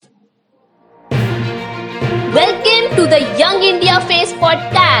the Young India Face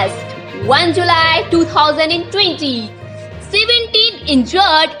podcast, 1 July 2020. 17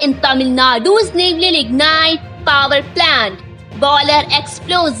 injured in Tamil Nadu's naval lignite power plant. Boiler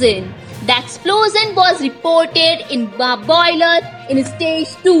explosion. The explosion was reported in a boiler in stage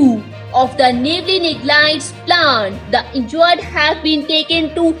 2 of the naval lignite plant. The injured have been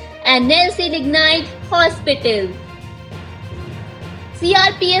taken to NLC Lignite Hospital.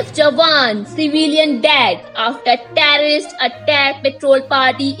 CRPF Jawan, civilian dead after terrorist attack patrol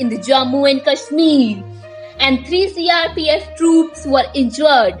party in the Jammu and Kashmir. And 3 CRPF troops were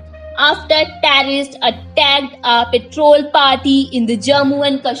injured after terrorists attacked a patrol party in the Jammu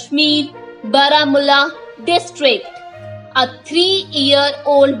and Kashmir, Baramulla district. A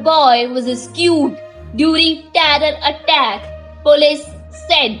 3-year-old boy was rescued during terror attack, police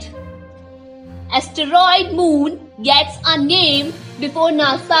said. Asteroid Moon gets a name before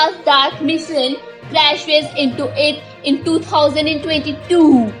NASA's DART mission crashes into it in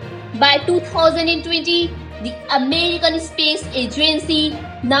 2022. By 2020, the American Space Agency,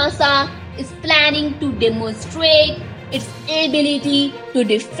 NASA, is planning to demonstrate its ability to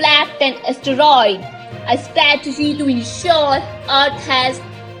deflect an asteroid, a strategy to ensure Earth has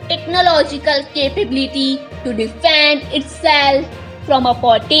technological capability to defend itself from a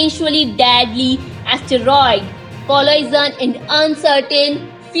potentially deadly asteroid collision in uncertain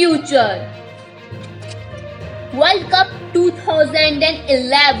future. World Cup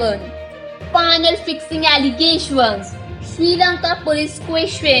 2011 Final fixing allegations. Sri Lanka police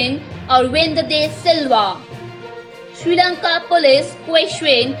question Arvind De Silva. Sri Lanka police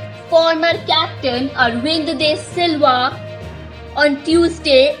question former captain Arvind De Silva on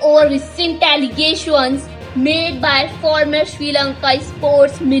Tuesday over recent allegations made by former Sri Lanka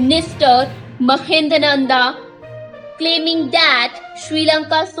sports minister Mahendananda, claiming that Sri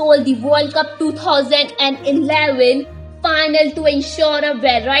Lanka sold the World Cup 2011 final to ensure a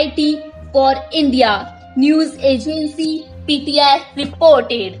variety for India, news agency PTI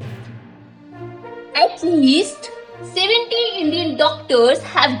reported. At least 70 Indian doctors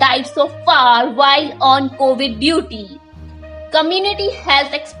have died so far while on COVID duty. Community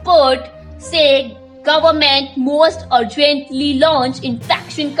health experts say government must urgently launch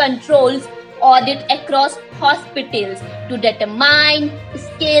infection controls audit across hospitals to determine the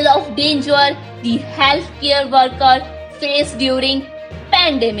scale of danger the healthcare worker faced during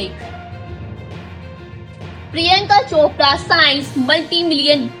pandemic. Priyanka Chopra signs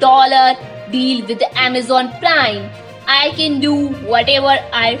multi-million-dollar deal with Amazon Prime. I can do whatever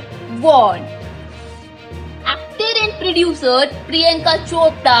I want. Actor and producer Priyanka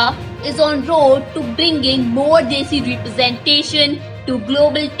Chopra is on road to bringing more Desi representation to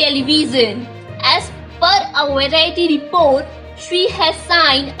global television. As per a Variety report, she has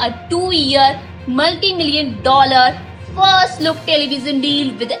signed a 2-year, multi-million-dollar first-look television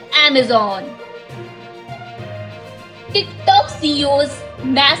deal with Amazon. TikTok CEO's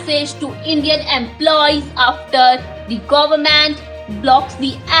message to Indian employees after the government blocks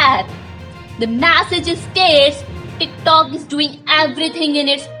the app. The message states TikTok is doing everything in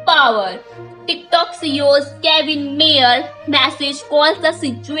its power. TikTok CEO's Kevin Mayer message calls the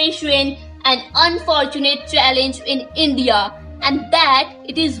situation an unfortunate challenge in India and that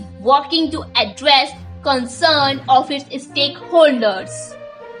it is working to address concern of its stakeholders.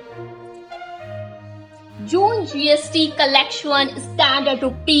 June GST collection stand at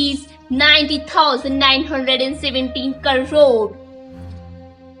rupees 90,917 crore.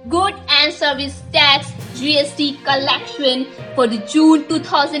 Good and service tax GST collection for the June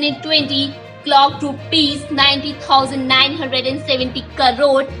 2020 clocked rupees 90,970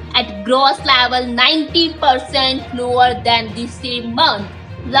 crore at gross level 90% lower than the same month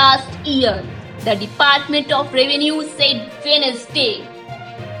last year, the Department of Revenue said Wednesday.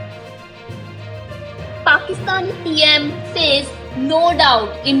 Pakistani PM says no doubt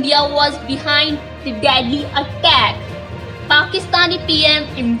India was behind the deadly attack. Pakistani PM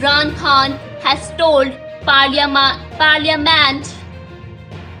Imran Khan has told Parliament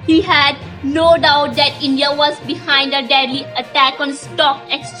he had no doubt that India was behind a deadly attack on stock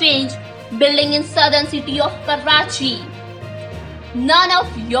exchange building in southern city of Karachi. None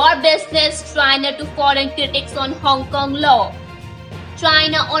of your business, China to foreign critics on Hong Kong law.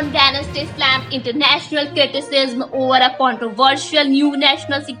 China on Wednesday slammed international criticism over a controversial new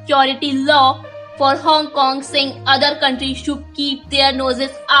national security law for Hong Kong, saying other countries should keep their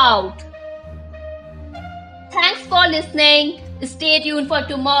noses out. Thanks for listening. Stay tuned for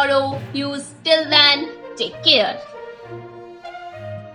tomorrow news. Till then, take care.